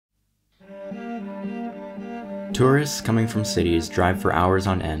Tourists coming from cities drive for hours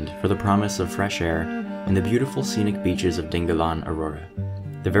on end for the promise of fresh air and the beautiful scenic beaches of Dingalan, Aurora,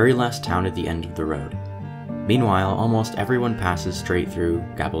 the very last town at the end of the road. Meanwhile, almost everyone passes straight through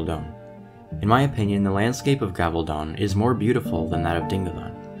Gabaldon. In my opinion, the landscape of Gabaldon is more beautiful than that of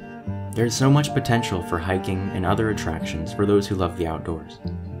Dingalan. There's so much potential for hiking and other attractions for those who love the outdoors.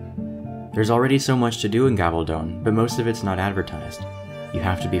 There's already so much to do in Gabaldon, but most of it's not advertised. You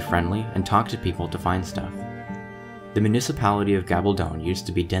have to be friendly and talk to people to find stuff. The municipality of Gabaldon used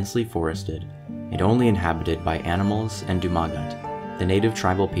to be densely forested and only inhabited by animals and Dumagat, the native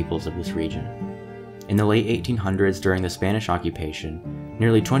tribal peoples of this region. In the late 1800s during the Spanish occupation,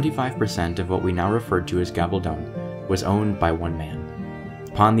 nearly 25% of what we now refer to as Gabaldon was owned by one man.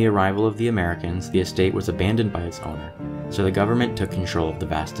 Upon the arrival of the Americans, the estate was abandoned by its owner, so the government took control of the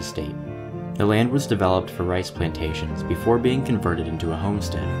vast estate. The land was developed for rice plantations before being converted into a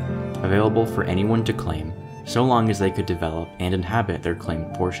homestead, available for anyone to claim so long as they could develop and inhabit their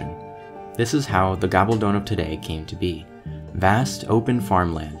claimed portion. This is how the Gabaldon of today came to be. Vast, open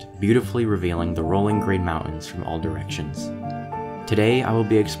farmland, beautifully revealing the rolling green mountains from all directions. Today I will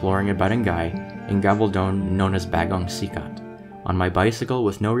be exploring a barangay in Gabaldon known as Bagong Sikat, on my bicycle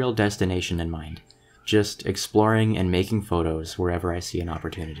with no real destination in mind, just exploring and making photos wherever I see an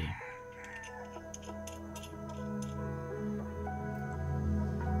opportunity.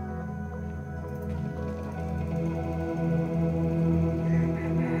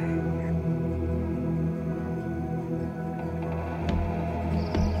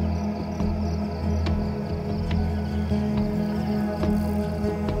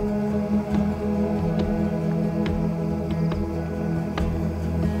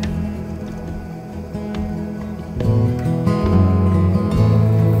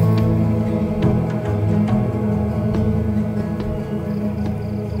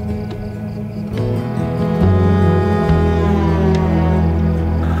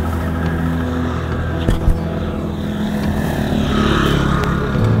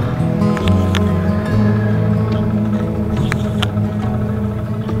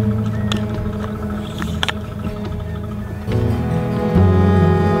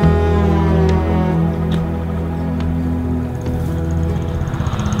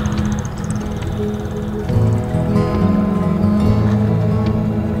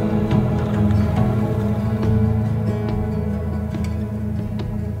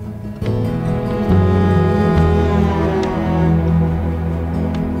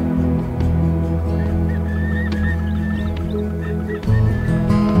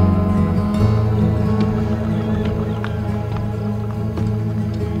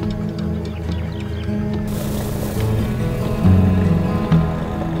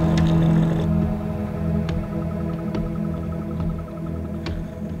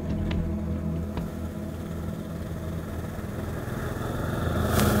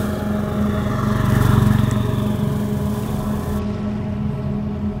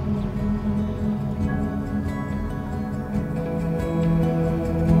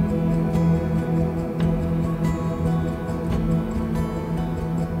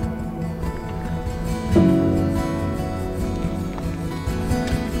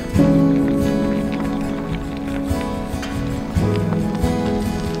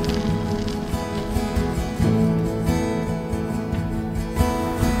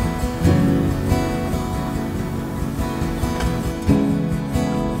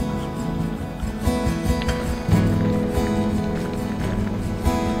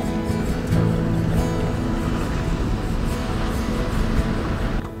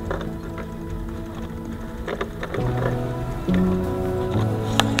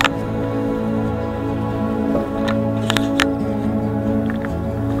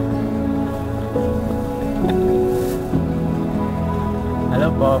 Hello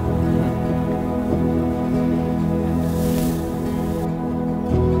po.